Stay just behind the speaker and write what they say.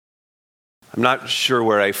I'm not sure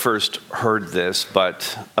where I first heard this,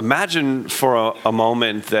 but imagine for a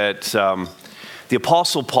moment that the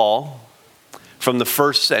Apostle Paul from the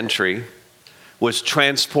first century was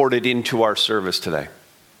transported into our service today.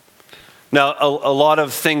 Now, a lot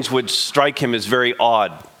of things would strike him as very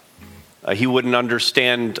odd. He wouldn't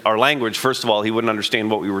understand our language. First of all, he wouldn't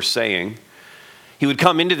understand what we were saying. He would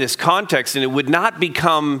come into this context and it would not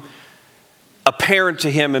become apparent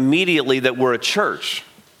to him immediately that we're a church,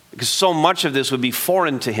 because so much of this would be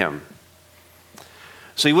foreign to him.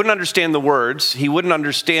 So he wouldn't understand the words. He wouldn't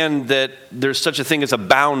understand that there's such a thing as a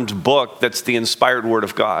bound book that's the inspired word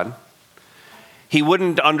of God. He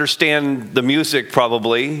wouldn't understand the music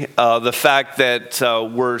probably, the fact that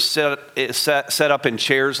we're set up in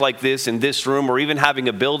chairs like this in this room, or even having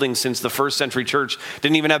a building, since the first century church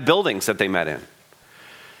didn't even have buildings that they met in.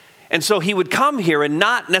 And so he would come here and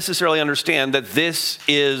not necessarily understand that this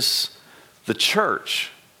is the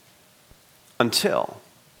church until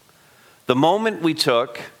the moment we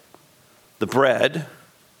took the bread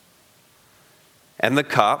and the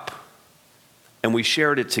cup and we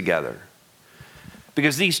shared it together.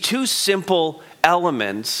 Because these two simple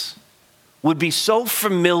elements would be so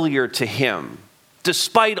familiar to him,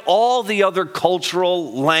 despite all the other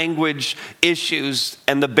cultural language issues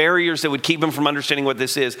and the barriers that would keep him from understanding what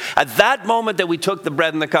this is. At that moment that we took the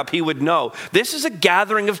bread and the cup, he would know this is a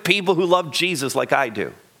gathering of people who love Jesus like I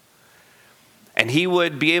do. And he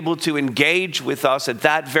would be able to engage with us at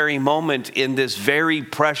that very moment in this very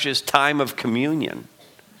precious time of communion.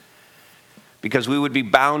 Because we would be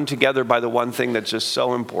bound together by the one thing that's just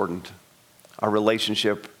so important, our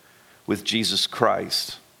relationship with Jesus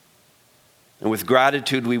Christ. And with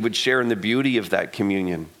gratitude, we would share in the beauty of that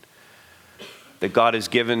communion that God has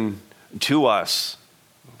given to us,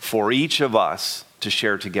 for each of us to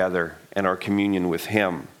share together in our communion with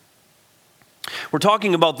him. We're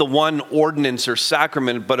talking about the one ordinance or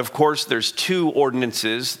sacrament, but of course there's two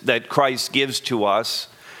ordinances that Christ gives to us.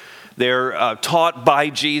 They're taught by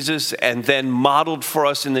Jesus and then modeled for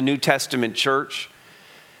us in the New Testament church.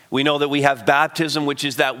 We know that we have baptism, which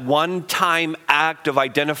is that one-time act of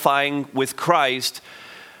identifying with Christ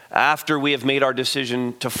after we have made our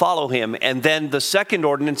decision to follow him. And then the second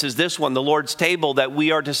ordinance is this one, the Lord's table, that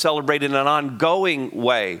we are to celebrate in an ongoing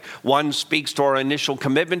way. One speaks to our initial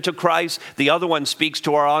commitment to Christ. The other one speaks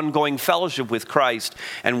to our ongoing fellowship with Christ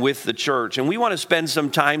and with the church. And we want to spend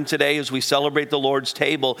some time today as we celebrate the Lord's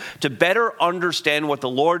table to better understand what the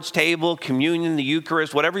Lord's table, communion, the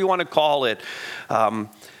Eucharist, whatever you want to call it,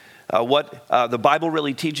 what the Bible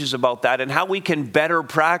really teaches about that, and how we can better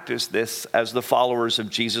practice this as the followers of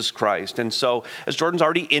Jesus Christ. And so, as Jordan's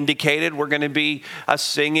already indicated, we're going to be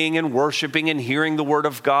singing and worshiping and hearing the Word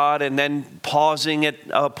of God, and then pausing at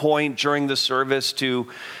a point during the service to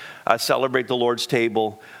celebrate the Lord's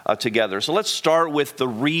table together. So let's start with the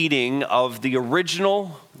reading of the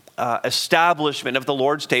original establishment of the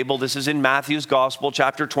Lord's table. This is in Matthew's Gospel,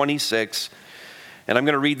 chapter 26. And I'm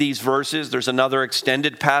going to read these verses. There's another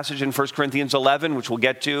extended passage in 1 Corinthians 11, which we'll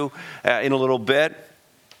get to in a little bit.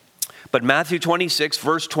 But Matthew 26,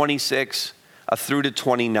 verse 26 through to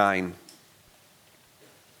 29.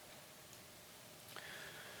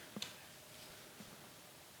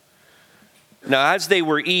 Now, as they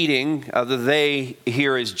were eating, the they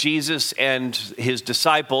here is Jesus and his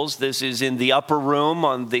disciples. This is in the upper room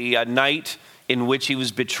on the night in which he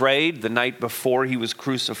was betrayed, the night before he was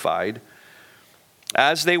crucified.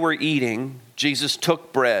 As they were eating, Jesus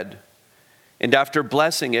took bread, and after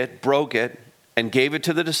blessing it, broke it, and gave it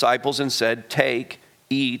to the disciples and said, "Take,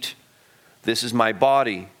 eat, this is my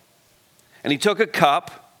body." And he took a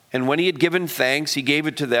cup, and when he had given thanks, he gave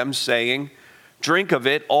it to them, saying, "Drink of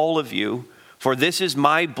it, all of you, for this is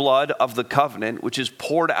my blood of the covenant, which is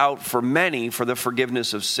poured out for many for the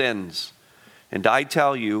forgiveness of sins. And I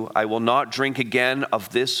tell you, I will not drink again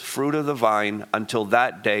of this fruit of the vine until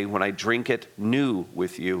that day when I drink it new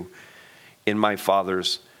with you in my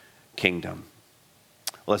Father's kingdom."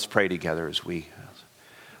 Let's pray together as we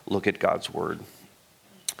look at God's word.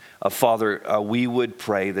 Father, we would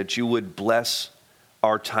pray that you would bless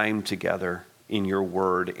our time together in your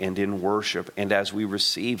word and in worship, and as we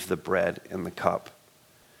receive the bread and the cup.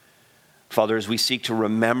 Father, as we seek to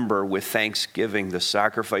remember with thanksgiving the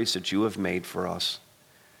sacrifice that you have made for us,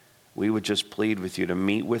 we would just plead with you to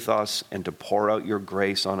meet with us and to pour out your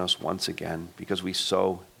grace on us once again, because we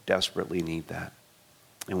so desperately need that.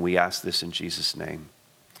 And we ask this in Jesus' name.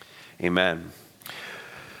 Amen.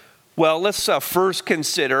 Well, let's first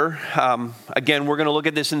consider, again, we're going to look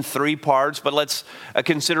at this in three parts, but let's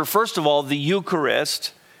consider, first of all, the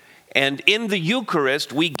Eucharist And in the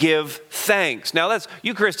Eucharist, we give thanks. Now,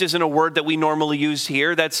 Eucharist isn't a word that we normally use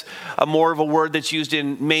here. That's more of a word that's used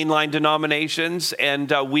in mainline denominations.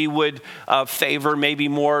 And we would favor maybe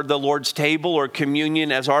more the Lord's table or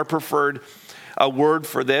communion as our preferred word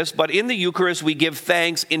for this. But in the Eucharist, we give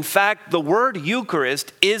thanks. In fact, the word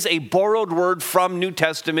Eucharist is a borrowed word from New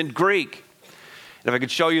Testament Greek. And if I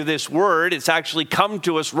could show you this word, it's actually come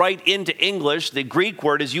to us right into English. The Greek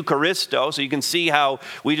word is Eucharisto, so you can see how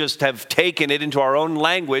we just have taken it into our own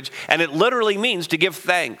language, and it literally means to give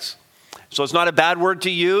thanks. So it's not a bad word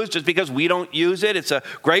to use just because we don't use it. It's a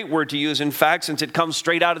great word to use, in fact, since it comes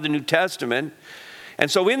straight out of the New Testament. And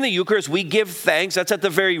so in the Eucharist, we give thanks. That's at the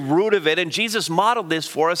very root of it. And Jesus modeled this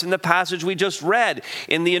for us in the passage we just read.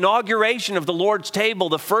 In the inauguration of the Lord's table,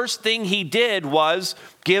 the first thing he did was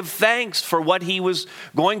give thanks for what he was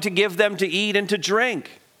going to give them to eat and to drink.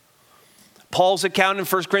 Paul's account in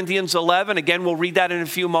 1 Corinthians 11, again, we'll read that in a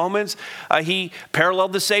few moments. He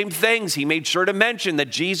paralleled the same things. He made sure to mention that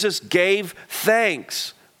Jesus gave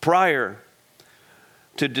thanks prior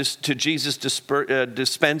to Jesus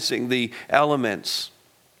dispensing the elements.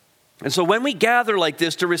 And so when we gather like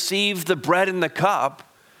this to receive the bread and the cup,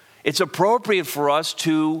 it's appropriate for us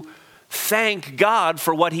to thank God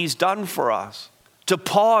for what he's done for us. To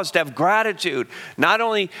pause, to have gratitude. Not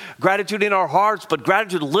only gratitude in our hearts, but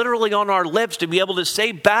gratitude literally on our lips, to be able to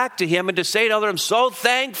say back to him and to say to others, I'm so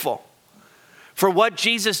thankful for what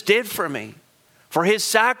Jesus did for me, for his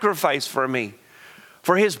sacrifice for me,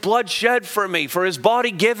 for his blood shed for me, for his body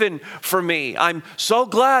given for me. I'm so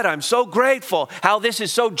glad, I'm so grateful how this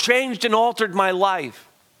has so changed and altered my life.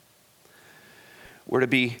 We're to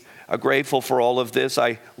be grateful for all of this.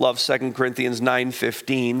 I love 2 Corinthians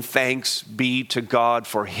 9:15. Thanks be to God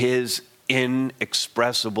for his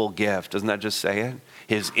inexpressible gift. Doesn't that just say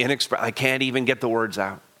it? I can't even get the words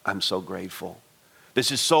out. I'm so grateful.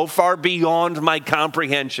 This is so far beyond my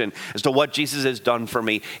comprehension as to what Jesus has done for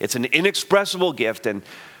me. It's an inexpressible gift, and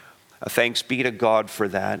thanks be to God for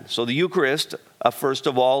that. So the Eucharist, first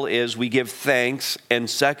of all, is we give thanks, and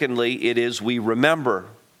secondly, it is we remember.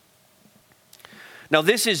 Now,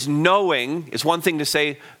 this is knowing. It's one thing to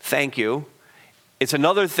say thank you. It's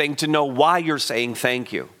another thing to know why you're saying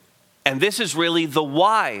thank you. And this is really the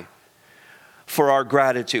why for our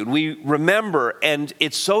gratitude. We remember, and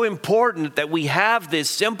it's so important that we have this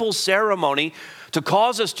simple ceremony to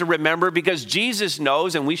cause us to remember, because Jesus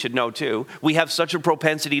knows, and we should know too, we have such a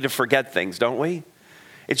propensity to forget things, don't we?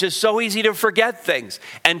 It's just so easy to forget things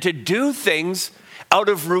and to do things out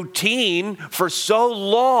of routine for so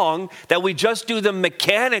long that we just do them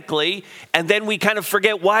mechanically, and then we kind of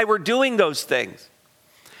forget why we're doing those things.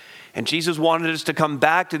 And Jesus wanted us to come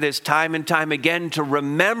back to this time and time again to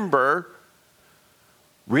remember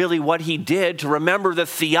really what he did, to remember the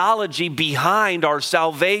theology behind our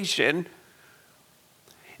salvation.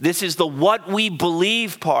 This is the what we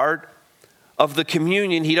believe part of the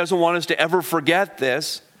communion. He doesn't want us to ever forget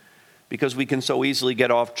this, because we can so easily get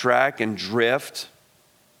off track and drift.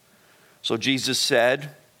 So Jesus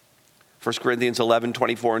said, 1 Corinthians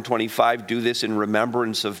 11:24 and 25, do this in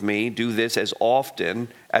remembrance of me. Do this as often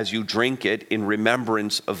as you drink it in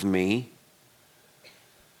remembrance of me.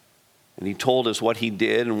 And he told us what he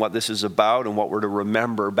did and what this is about and what we're to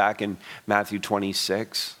remember back in Matthew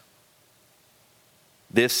 26.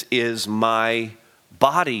 This is my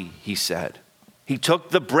body, he said. He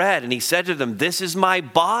took the bread and he said to them, this is my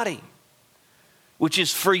body, which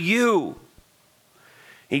is for you.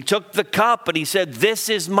 He took the cup and he said, this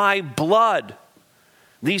is my blood.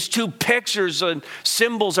 These two pictures and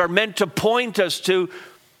symbols are meant to point us to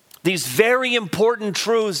these very important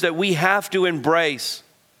truths that we have to embrace.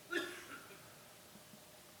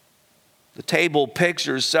 The table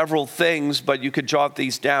pictures several things, but you could jot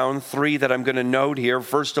these down. 3 that I'm going to note here.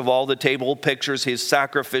 First of all, the table pictures his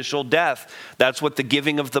sacrificial death. That's what the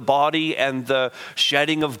giving of the body and the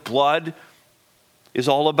shedding of blood is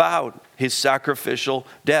all about. His sacrificial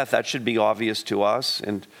death. That should be obvious to us.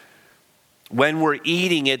 And when we're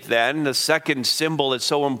eating it then, the second symbol that's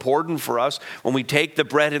so important for us, when we take the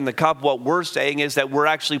bread and the cup, what we're saying is that we're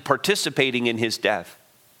actually participating in his death.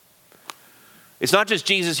 It's not just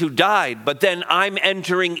Jesus who died, but then I'm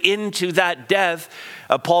entering into that death.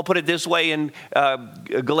 Paul put it this way in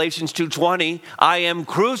Galatians 2:20, I am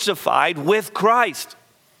crucified with Christ.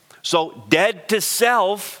 So dead to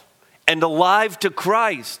self and alive to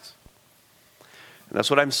Christ. And that's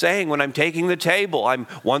what I'm saying when I'm taking the table. I'm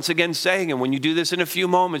once again saying, and when you do this in a few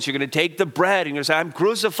moments, you're going to take the bread and you're going to say, I'm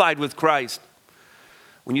crucified with Christ.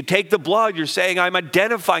 When you take the blood, you're saying, I'm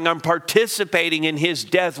identifying, I'm participating in his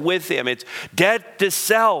death with him. It's dead to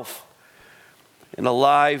self and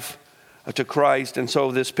alive to Christ. And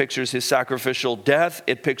so this pictures his sacrificial death.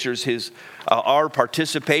 It pictures our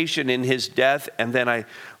participation in his death. And then I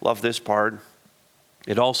love this part.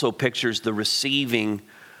 It also pictures the receiving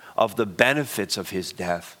of the benefits of his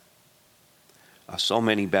death. So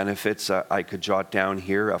many benefits I could jot down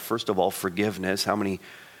here. First of all, forgiveness. How many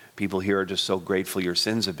people here are just so grateful your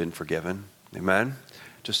sins have been forgiven? Amen?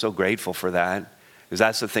 Just so grateful for that. Because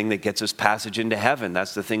that's the thing that gets us passage into heaven.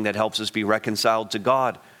 That's the thing that helps us be reconciled to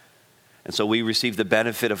God. And so we receive the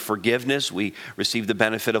benefit of forgiveness. We receive the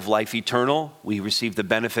benefit of life eternal. We receive the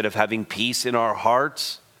benefit of having peace in our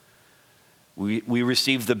hearts. We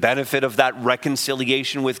receive the benefit of that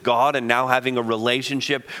reconciliation with God and now having a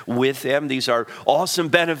relationship with him. These are awesome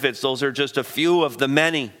benefits. Those are just a few of the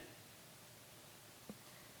many.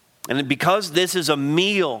 And because this is a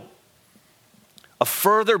meal, a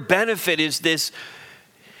further benefit is this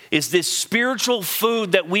spiritual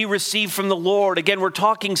food that we receive from the Lord. Again, we're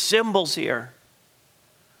talking symbols here.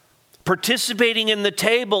 Participating in the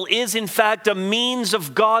table is in fact a means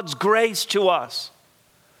of God's grace to us.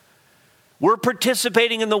 We're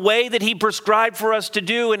participating in the way that he prescribed for us to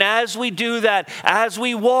do. And as we do that, as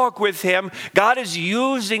we walk with him, God is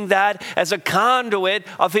using that as a conduit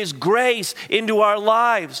of his grace into our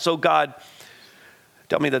lives. So God,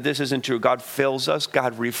 tell me that this isn't true. God fills us.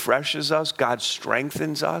 God refreshes us. God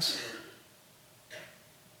strengthens us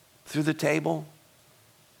through the table.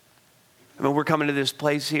 I mean, we're coming to this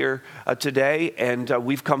place here today, and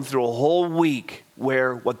we've come through a whole week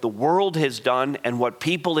where what the world has done and what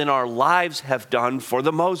people in our lives have done, for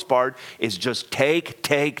the most part, is just take.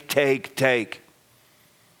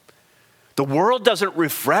 The world doesn't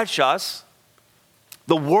refresh us.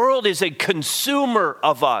 The world is a consumer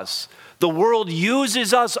of us. The world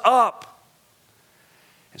uses us up.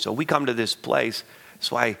 And so we come to this place.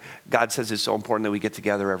 That's why God says it's so important that we get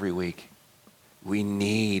together every week. We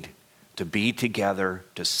need to be together,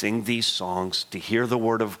 to sing these songs, to hear the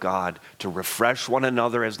word of God, to refresh one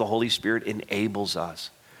another as the Holy Spirit enables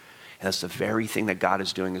us. And that's the very thing that God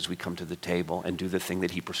is doing as we come to the table and do the thing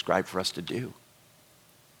that he prescribed for us to do.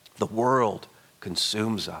 The world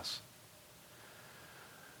consumes us.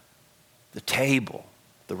 The table,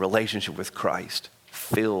 the relationship with Christ,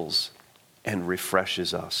 fills and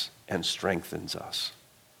refreshes us and strengthens us.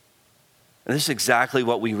 And this is exactly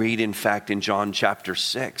what we read, in fact, in John chapter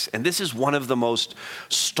 6. And this is one of the most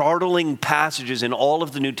startling passages in all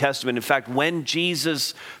of the New Testament. In fact, when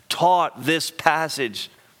Jesus taught this passage,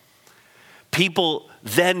 people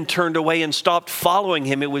then turned away and stopped following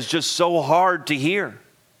him. It was just so hard to hear.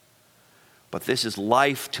 But this is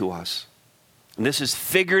life to us. And this is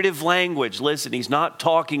figurative language. Listen, he's not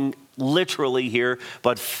talking literally here,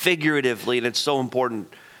 but figuratively. And it's so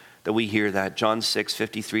important that we hear that. John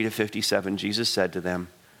 6:53-57, Jesus said to them,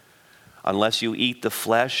 "Unless you eat the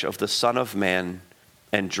flesh of the Son of Man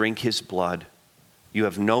and drink his blood, you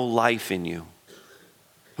have no life in you.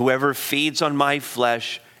 Whoever feeds on my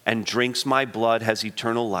flesh and drinks my blood has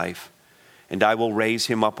eternal life, and I will raise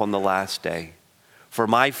him up on the last day. For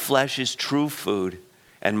my flesh is true food,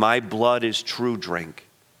 and my blood is true drink.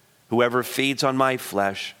 Whoever feeds on my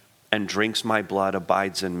flesh and drinks my blood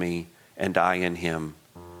abides in me, and I in him.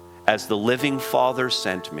 As the living Father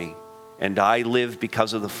sent me, and I live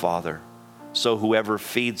because of the Father, so whoever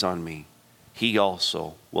feeds on me, he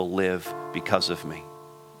also will live because of me."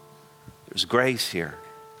 There's grace here.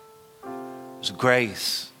 There's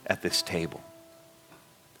grace at this table.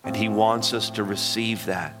 And he wants us to receive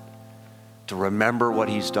that, to remember what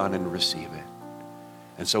he's done and receive it.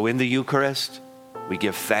 And so in the Eucharist, we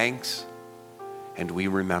give thanks and we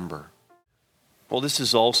remember. Well, this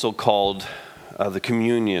is also called the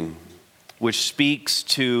communion, which speaks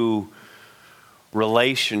to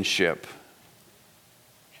relationship,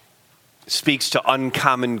 speaks to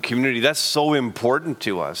uncommon community. That's so important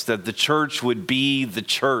to us, that the church would be the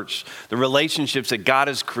church. The relationships that God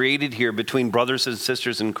has created here between brothers and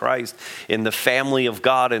sisters in Christ, in the family of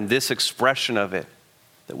God, and this expression of it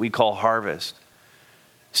that we call harvest,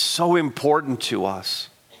 so important to us.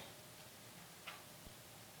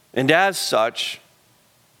 And as such,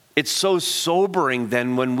 it's so sobering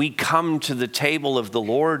then when we come to the table of the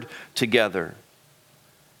Lord together,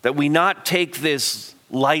 that we not take this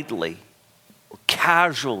lightly or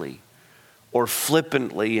casually or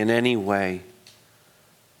flippantly in any way,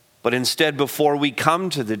 but instead before we come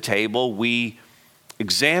to the table, we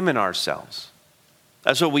examine ourselves.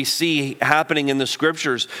 That's what we see happening in the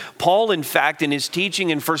scriptures. Paul, in fact, in his teaching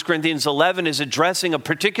in 1 Corinthians 11, is addressing a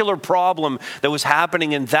particular problem that was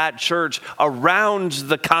happening in that church around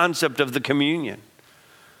the concept of the communion,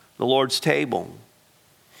 the Lord's table.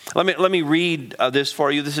 Let me read this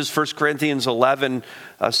for you. This is 1 Corinthians 11,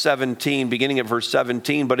 17, beginning at verse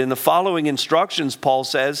 17. But in the following instructions, Paul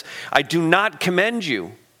says, I do not commend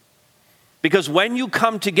you, because when you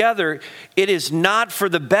come together, it is not for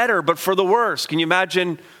the better, but for the worse. Can you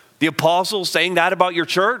imagine the apostles saying that about your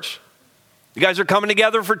church? You guys are coming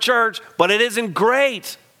together for church, but it isn't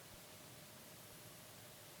great.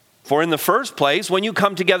 For in the first place, when you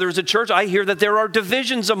come together as a church, I hear that there are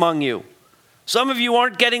divisions among you. Some of you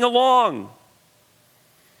aren't getting along.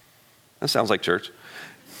 That sounds like church.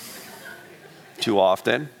 Too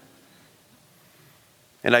often.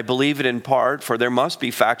 And I believe it in part, for there must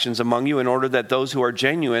be factions among you in order that those who are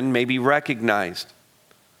genuine may be recognized.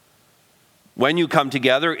 When you come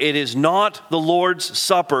together, it is not the Lord's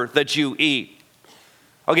Supper that you eat.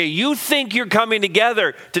 Okay, you think you're coming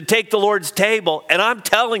together to take the Lord's table, and I'm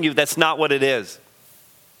telling you that's not what it is.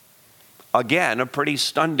 Again, a pretty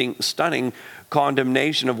stunning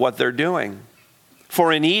condemnation of what they're doing.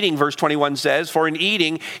 For in eating, verse 21 says, for in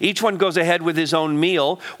eating, each one goes ahead with his own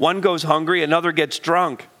meal. One goes hungry, another gets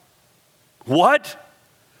drunk. What?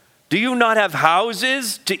 Do you not have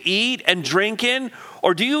houses to eat and drink in?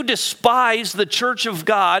 Or do you despise the church of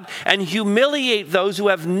God and humiliate those who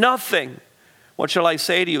have nothing? What shall I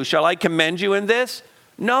say to you? Shall I commend you in this?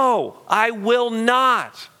 No, I will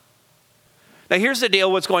not. Now here's the deal,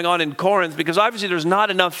 what's going on in Corinth, because obviously there's not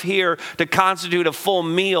enough here to constitute a full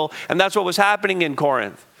meal, and that's what was happening in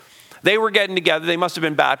Corinth. They were getting together, they must have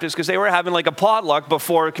been Baptists, because they were having like a potluck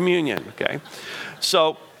before communion, okay?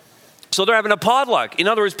 So they're having a potluck. In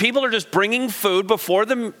other words, people are just bringing food before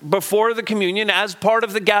the communion as part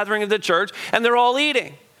of the gathering of the church, and they're all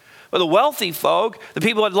eating. Well, the wealthy folk, the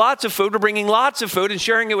people who had lots of food, were bringing lots of food and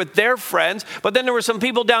sharing it with their friends. But then there were some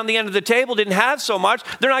people down the end of the table didn't have so much.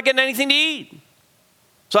 They're not getting anything to eat.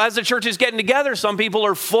 So as the church is getting together, some people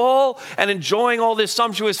are full and enjoying all this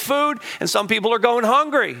sumptuous food, and some people are going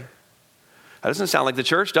hungry. That doesn't sound like the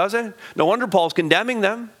church, does it? No wonder Paul's condemning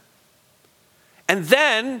them. And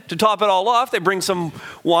then, to top it all off, they bring some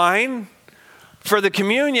wine for the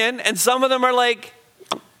communion, and some of them are like,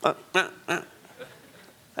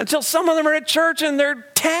 until some of them are at church and they're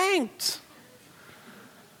tanked.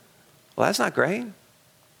 Well, that's not great.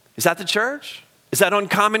 Is that the church? Is that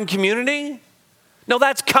uncommon community? No,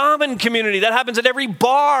 that's common community. That happens at every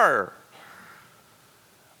bar.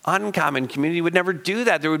 Uncommon community would never do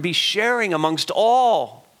that. There would be sharing amongst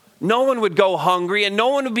all. No one would go hungry and no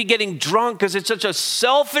one would be getting drunk because it's such a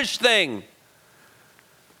selfish thing,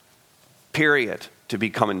 period, to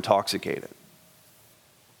become intoxicated.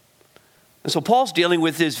 And so Paul's dealing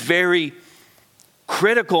with this very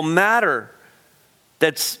critical matter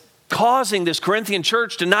that's causing this Corinthian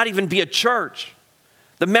church to not even be a church.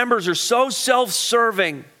 The members are so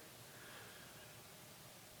self-serving.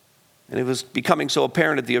 And it was becoming so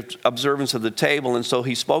apparent at the observance of the table. And so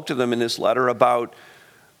he spoke to them in this letter about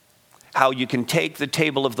how you can take the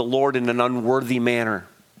table of the Lord in an unworthy manner.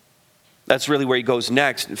 That's really where he goes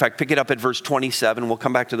next. In fact, pick it up at verse 27. We'll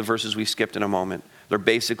come back to the verses we skipped in a moment. They're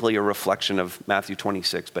basically a reflection of Matthew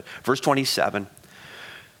 26. But verse 27,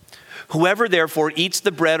 whoever therefore eats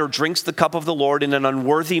the bread or drinks the cup of the Lord in an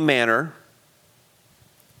unworthy manner,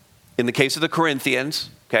 in the case of the Corinthians,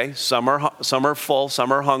 okay, some are full,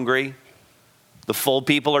 some are hungry. The full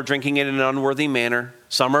people are drinking it in an unworthy manner.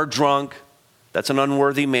 Some are drunk. That's an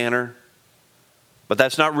unworthy manner. But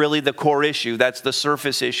that's not really the core issue. That's the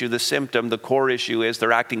surface issue, the symptom. The core issue is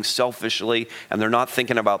they're acting selfishly and they're not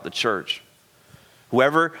thinking about the church.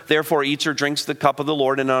 Whoever therefore eats or drinks the cup of the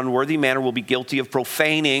Lord in an unworthy manner will be guilty of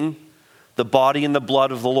profaning the body and the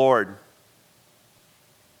blood of the Lord.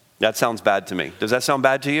 That sounds bad to me. Does that sound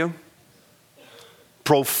bad to you?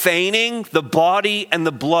 Profaning the body and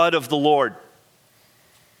the blood of the Lord.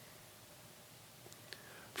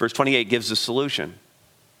 Verse 28 gives the solution.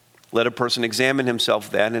 Let a person examine himself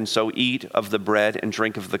then, and so eat of the bread and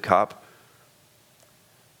drink of the cup.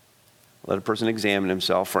 Let a person examine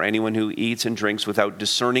himself. For anyone who eats and drinks without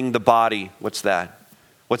discerning the body, what's that?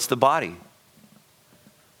 What's the body?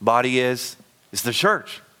 Body is the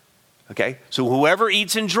church. Okay? So whoever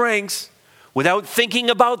eats and drinks without thinking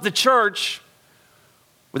about the church,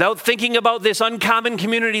 without thinking about this uncommon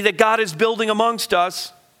community that God is building amongst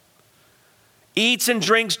us, eats and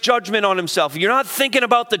drinks judgment on himself. If you're not thinking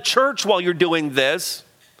about the church while you're doing this,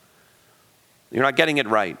 you're not getting it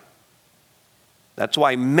right. That's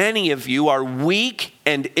why many of you are weak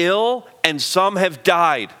and ill, and some have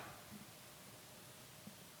died.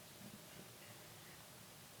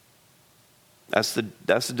 That's the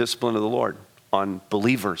discipline of the Lord on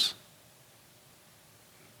believers.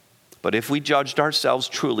 But if we judged ourselves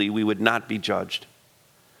truly, we would not be judged.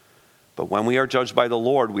 But when we are judged by the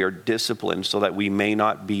Lord, we are disciplined so that we may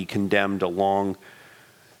not be condemned along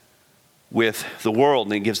with the world.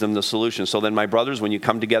 And he gives them the solution. So then, my brothers, when you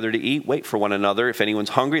come together to eat, wait for one another. If anyone's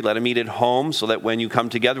hungry, let him eat at home, so that when you come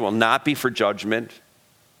together, it will not be for judgment.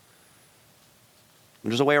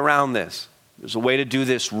 There's a way around this. There's a way to do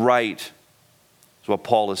this right. That's what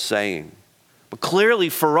Paul is saying. But clearly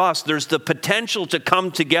for us, there's the potential to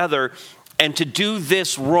come together and to do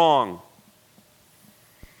this wrong.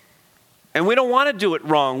 And we don't want to do it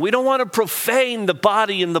wrong. We don't want to profane the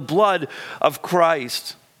body and the blood of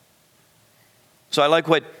Christ. So I like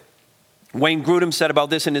what Wayne Grudem said about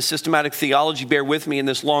this in his systematic theology. Bear with me in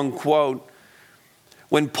this long quote.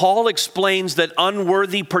 When Paul explains that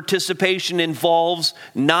unworthy participation involves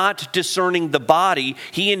not discerning the body,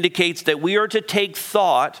 he indicates that we are to take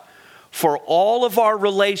thought for all of our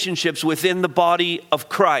relationships within the body of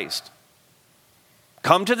Christ.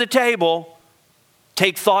 Come to the table.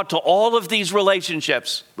 Take thought to all of these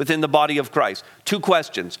relationships within the body of Christ. 2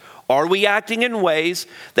 questions. Are we acting in ways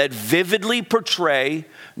that vividly portray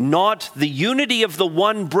not the unity of the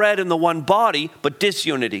one bread and the one body, but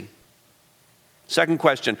disunity? 2nd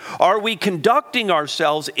question. Are we conducting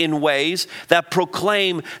ourselves in ways that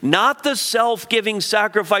proclaim not the self-giving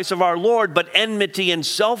sacrifice of our Lord, but enmity and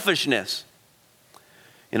selfishness?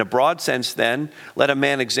 In a broad sense, then, let a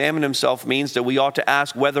man examine himself means that we ought to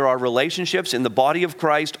ask whether our relationships in the body of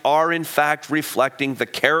Christ are in fact reflecting the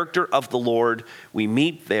character of the Lord we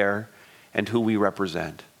meet there and who we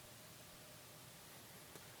represent.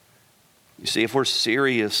 You see, if we're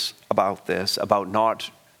serious about this, about not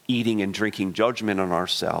eating and drinking judgment on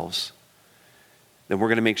ourselves, then we're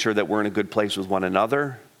going to make sure that we're in a good place with one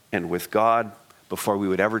another and with God before we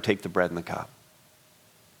would ever take the bread and the cup.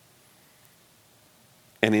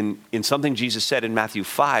 And in something Jesus said in Matthew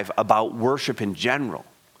 5 about worship in general,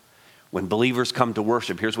 when believers come to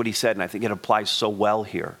worship, here's what he said, and I think it applies so well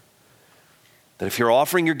here. That if you're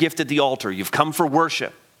offering your gift at the altar, you've come for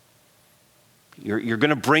worship, you're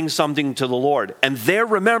going to bring something to the Lord. And there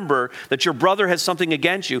remember that your brother has something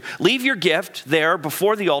against you. Leave your gift there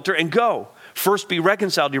before the altar and go. First be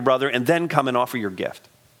reconciled to your brother and then come and offer your gift.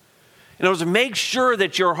 In other words, make sure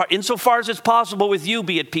that your heart, insofar as it's possible with you,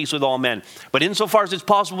 be at peace with all men. But insofar as it's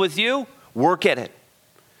possible with you, work at it.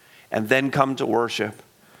 And then come to worship.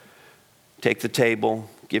 Take the table,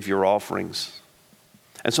 give your offerings.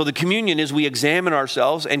 And so the communion is we examine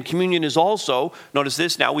ourselves, and communion is also, notice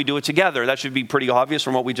this now, we do it together. That should be pretty obvious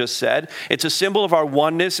from what we just said. It's a symbol of our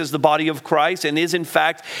oneness as the body of Christ and is in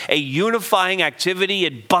fact a unifying activity.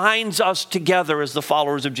 It binds us together as the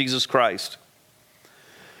followers of Jesus Christ.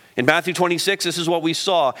 In Matthew 26, this is what we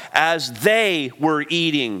saw. As they were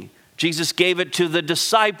eating, Jesus gave it to the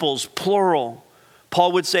disciples, plural.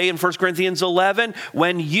 Paul would say in 1 Corinthians 11,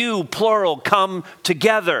 when you, plural, come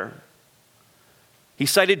together. He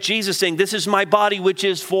cited Jesus saying, this is my body which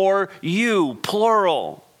is for you,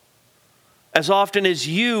 plural. As often as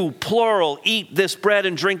you, plural, eat this bread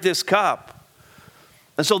and drink this cup.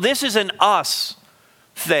 And so this is an us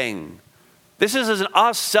thing. This is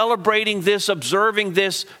us celebrating this, observing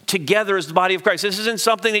this together as the body of Christ. This isn't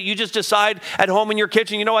something that you just decide at home in your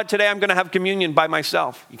kitchen, you know what, today I'm going to have communion by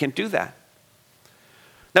myself. You can't do that.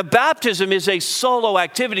 Now, baptism is a solo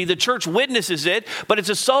activity. The church witnesses it, but it's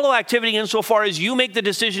a solo activity insofar as you make the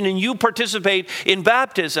decision and you participate in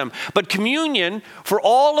baptism. But communion, for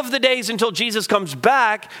all of the days until Jesus comes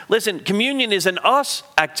back, listen, communion is an us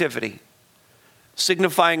activity,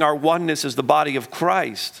 signifying our oneness as the body of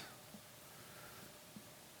Christ.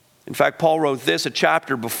 In fact, Paul wrote this a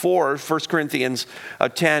chapter before, 1 Corinthians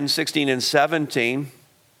 10, 16, and 17.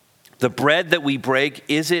 The bread that we break,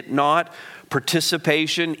 is it not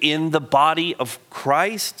participation in the body of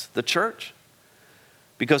Christ, the church?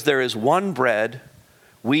 Because there is one bread,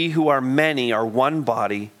 we who are many are one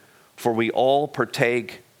body, for we all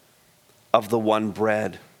partake of the one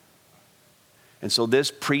bread. And so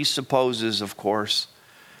this presupposes, of course,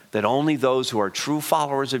 that only those who are true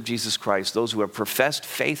followers of Jesus Christ, those who have professed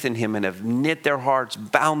faith in him and have knit their hearts,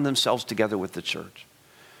 bound themselves together with the church,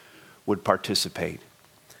 would participate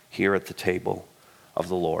here at the table of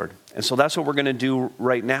the Lord. And so that's what we're going to do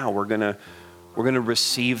right now. We're going to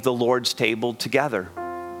receive the Lord's table together.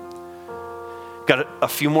 Got a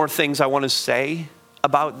few more things I want to say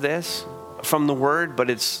about this from the Word, but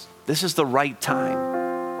this is the right time.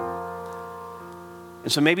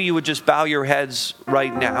 And so maybe you would just bow your heads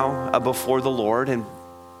right now before the Lord. And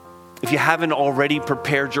if you haven't already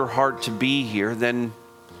prepared your heart to be here, then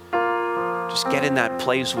just get in that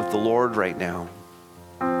place with the Lord right now.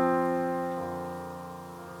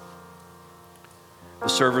 The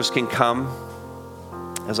servers can come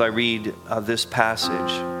as I read this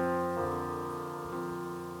passage.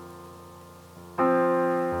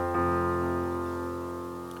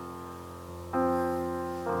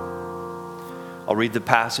 read the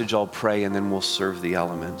passage, I'll pray, and then we'll serve the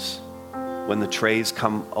elements. When the trays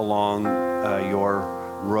come along your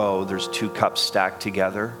row, there's 2 cups stacked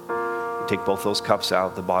together. You take both those cups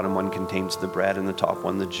out. The bottom one contains the bread and the top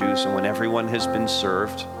one the juice. And when everyone has been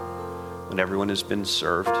served, we'll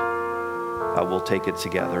take it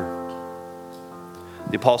together.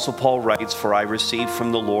 The Apostle Paul writes, "For I received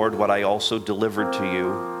from the Lord what I also delivered to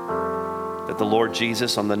you, that the Lord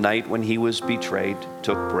Jesus, on the night when he was betrayed,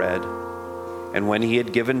 took bread. And when he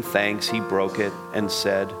had given thanks, he broke it and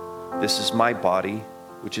said, 'This is my body,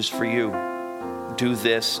 which is for you. Do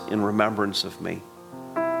this in remembrance of me.'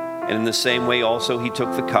 And in the same way also he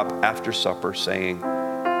took the cup after supper, saying,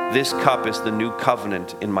 'This cup is the new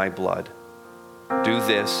covenant in my blood. Do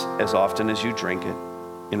this as often as you drink it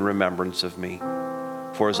in remembrance of me.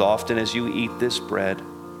 For as often as you eat this bread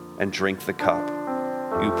and drink the cup,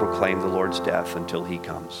 you proclaim the Lord's death until he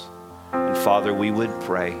comes.'" And Father, we would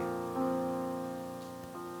pray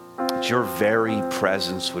that your very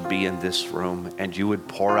presence would be in this room and you would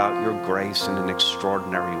pour out your grace in an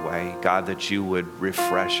extraordinary way. God, that you would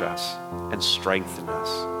refresh us and strengthen us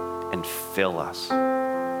and fill us.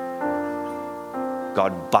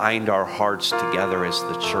 God, bind our hearts together as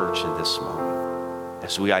the church in this moment,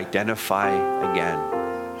 as we identify again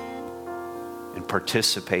and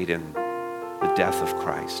participate in the death of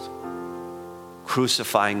Christ,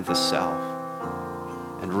 crucifying the self,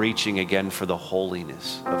 and reaching again for the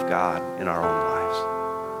holiness of God in our own lives.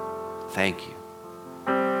 Thank you.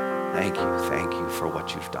 Thank you. Thank you for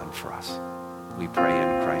what you've done for us. We pray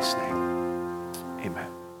in Christ's name.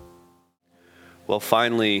 Amen. Well,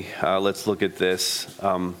 finally, let's look at this.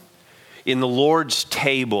 In the Lord's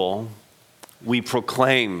table, we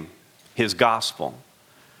proclaim his gospel.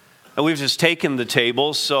 And we've just taken the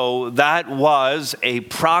table, so that was a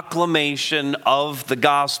proclamation of the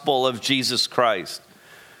gospel of Jesus Christ.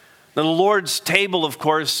 Now, the Lord's table, of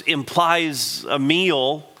course, implies a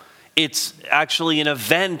meal. It's actually an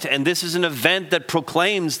event, and this is an event that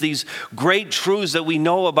proclaims these great truths that we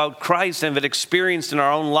know about Christ and have experienced in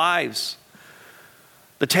our own lives.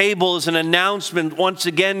 The table is an announcement once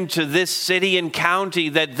again to this city and county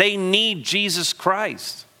that they need Jesus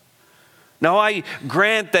Christ. Now, I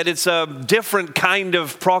grant that it's a different kind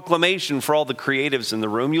of proclamation for all the creatives in the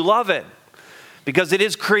room. You love it because it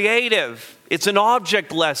is creative. It's an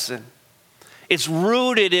object lesson. It's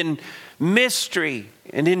rooted in mystery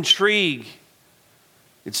and intrigue.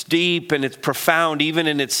 It's deep and it's profound, even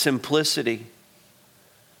in its simplicity.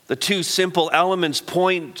 The 2 simple elements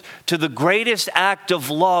point to the greatest act of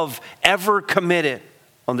love ever committed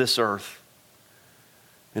on this earth.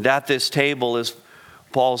 And at this table, as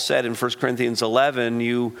Paul said in 1 Corinthians 11,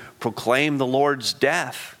 you proclaim the Lord's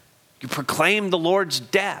death. You proclaim the Lord's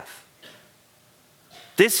death.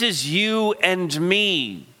 This is you and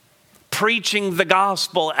me preaching the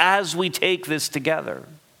gospel as we take this together.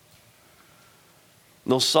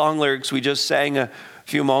 Those song lyrics we just sang a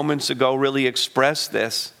few moments ago really express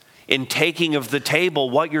this. In taking of the table,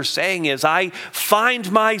 what you're saying is, I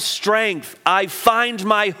find my strength, I find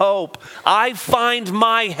my hope, I find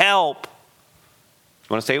my help.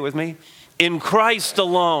 You want to say it with me? In Christ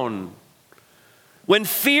alone. When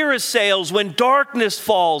fear assails, when darkness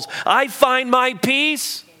falls, I find my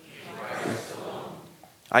peace.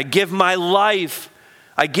 I give my life,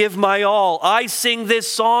 I give my all. I sing this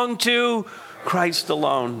song to Christ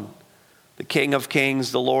alone, the King of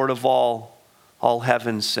kings, the Lord of all. All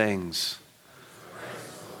heaven sings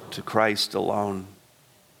to Christ alone.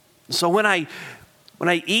 So when I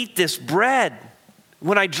eat this bread,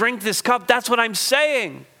 when I drink this cup, that's what I'm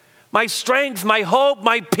saying. My strength, my hope,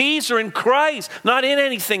 my peace are in Christ, not in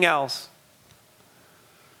anything else.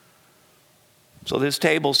 So this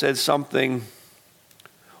table says something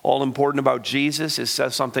all important about Jesus. It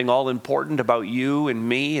says something all important about you and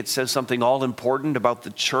me. It says something all important about the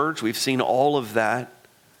church. We've seen all of that.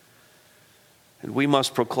 And we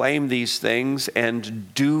must proclaim these things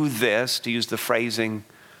and do this, to use the phrasing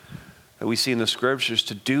that we see in the scriptures,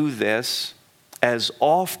 to do this as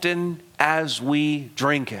often as we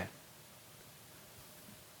drink it.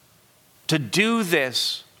 To do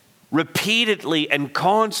this repeatedly and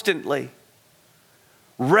constantly,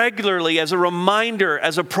 regularly, as a reminder,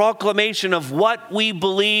 as a proclamation of what we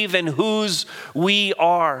believe and whose we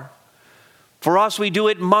are. For us, we do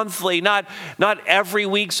it monthly, not every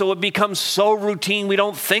week, so it becomes so routine we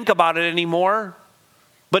don't think about it anymore.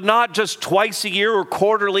 But not just twice a year or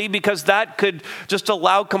quarterly, because that could just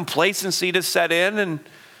allow complacency to set in. And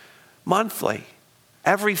monthly,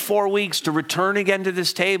 every 4 weeks, to return again to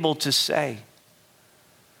this table to say,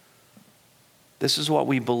 this is what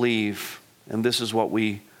we believe and this is what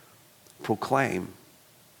we proclaim.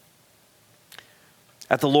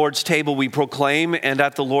 At the Lord's table we proclaim, and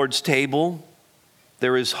at the Lord's table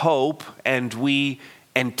there is hope, and we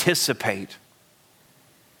anticipate.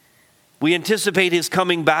 We anticipate his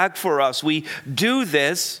coming back for us. We do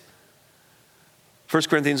this, 1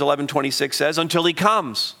 Corinthians 11:26 says, until he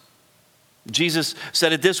comes. Jesus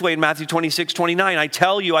said it this way in Matthew 26:29, I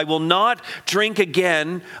tell you, I will not drink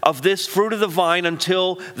again of this fruit of the vine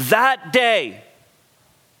until that day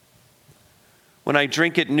when I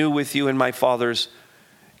drink it new with you in my Father's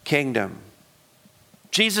kingdom.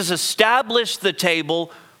 Jesus established the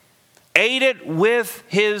table, ate it with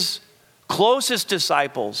his closest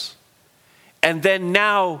disciples, and then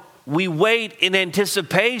now we wait in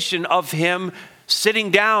anticipation of him sitting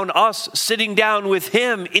down, us sitting down with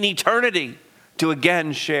him in eternity to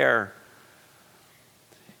again share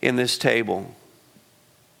in this table.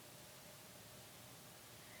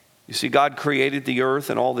 You see, God created the earth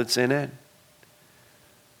and all that's in it.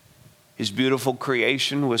 His beautiful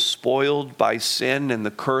creation was spoiled by sin, and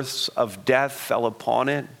the curse of death fell upon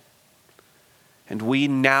it. And we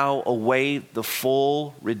now await the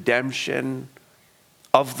full redemption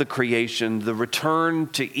of the creation, the return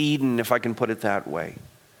to Eden, if I can put it that way.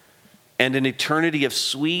 And an eternity of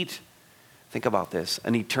sweet, think about this,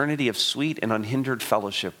 an eternity of sweet and unhindered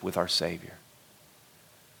fellowship with our Savior.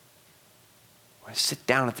 We're going to sit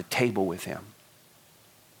down at the table with him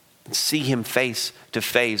and see him face to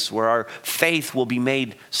face, where our faith will be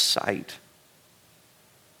made sight.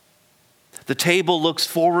 The table looks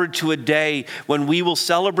forward to a day when we will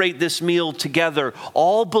celebrate this meal together,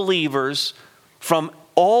 all believers from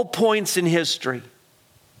all points in history,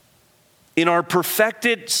 in our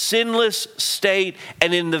perfected, sinless state,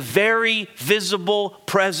 and in the very visible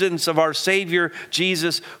presence of our Savior,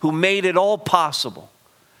 Jesus, who made it all possible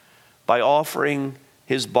by offering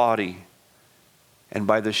his body and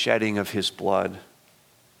by the shedding of his blood.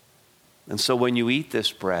 And so when you eat this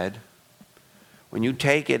bread, when you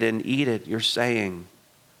take it and eat it, you're saying,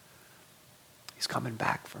 he's coming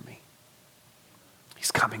back for me. He's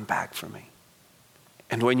coming back for me.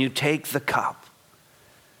 And when you take the cup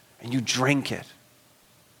and you drink it,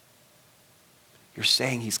 you're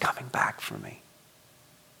saying he's coming back for me.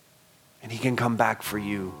 And he can come back for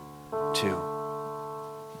you too.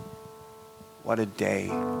 What a day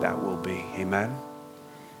that will be. Amen?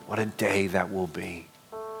 What a day that will be.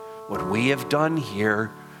 What we have done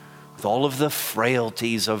here, with all of the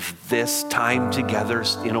frailties of this time together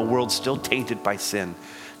in a world still tainted by sin,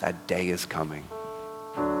 that day is coming.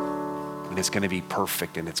 And it's going to be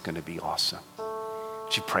perfect, and it's going to be awesome.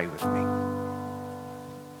 Would you pray with me?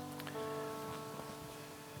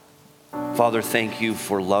 Father, thank you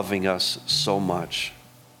for loving us so much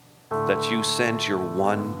that you sent your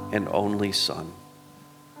one and only Son,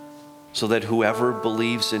 so that whoever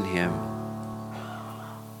believes in him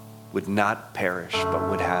would not perish, but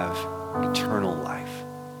would have eternal life.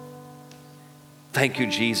 Thank you,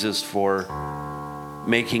 Jesus, for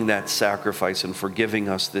making that sacrifice and for giving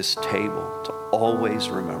us this table to always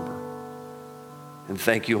remember. And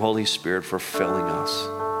thank you, Holy Spirit, for filling us,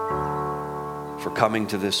 for coming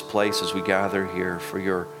to this place as we gather here, for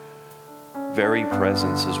your very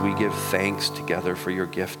presence as we give thanks together for your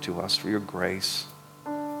gift to us, for your grace.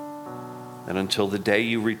 And until the day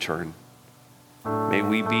you return, may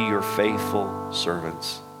we be your faithful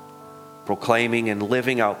servants, proclaiming and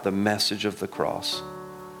living out the message of the cross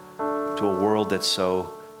to a world that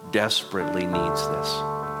so desperately needs this.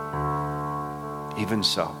 Even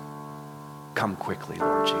so, come quickly,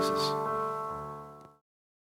 Lord Jesus.